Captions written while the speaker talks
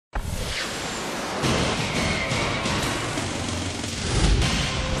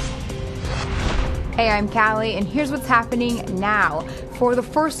Hey, I'm Cali, and here's what's happening now. For the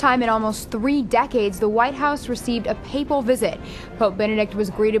first time in almost 3 decades, the White House received a papal visit. Pope Benedict was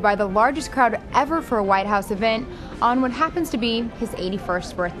greeted by the largest crowd ever for a White House event on what happens to be his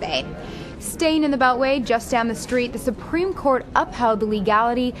 81st birthday. Staying in the Beltway, just down the street, the Supreme Court upheld the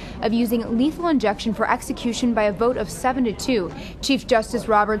legality of using lethal injection for execution by a vote of 7-2. Chief Justice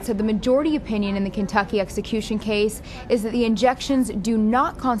Roberts said the majority opinion in the Kentucky execution case is that the injections do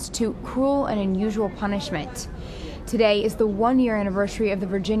not constitute cruel and unusual punishment. Today is the 1-year anniversary of the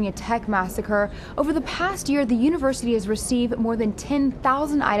Virginia Tech massacre. Over the past year, the university has received more than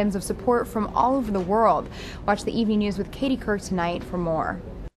 10,000 items of support from all over the world. Watch the evening news with Katie Kirk tonight for more.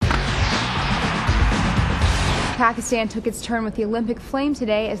 Pakistan took its turn with the Olympic flame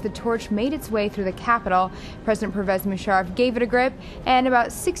today as the torch made its way through the capital. President Pervez Musharraf gave it a grip, and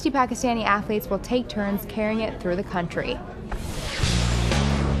about 60 Pakistani athletes will take turns carrying it through the country.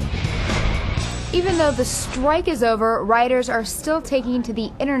 Even though the strike is over, writers are still taking to the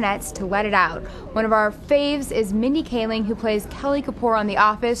internets to let it out. One of our faves is Mindy Kaling, who plays Kelly Kapoor on The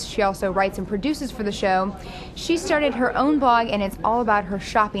Office. She also writes and produces for the show. She started her own blog, and it's all about her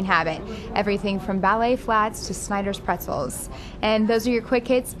shopping habit. Everything from ballet flats to Snyder's pretzels. And those are your quick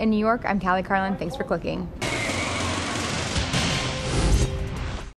hits. In New York, I'm Cali Carlin. Thanks for clicking.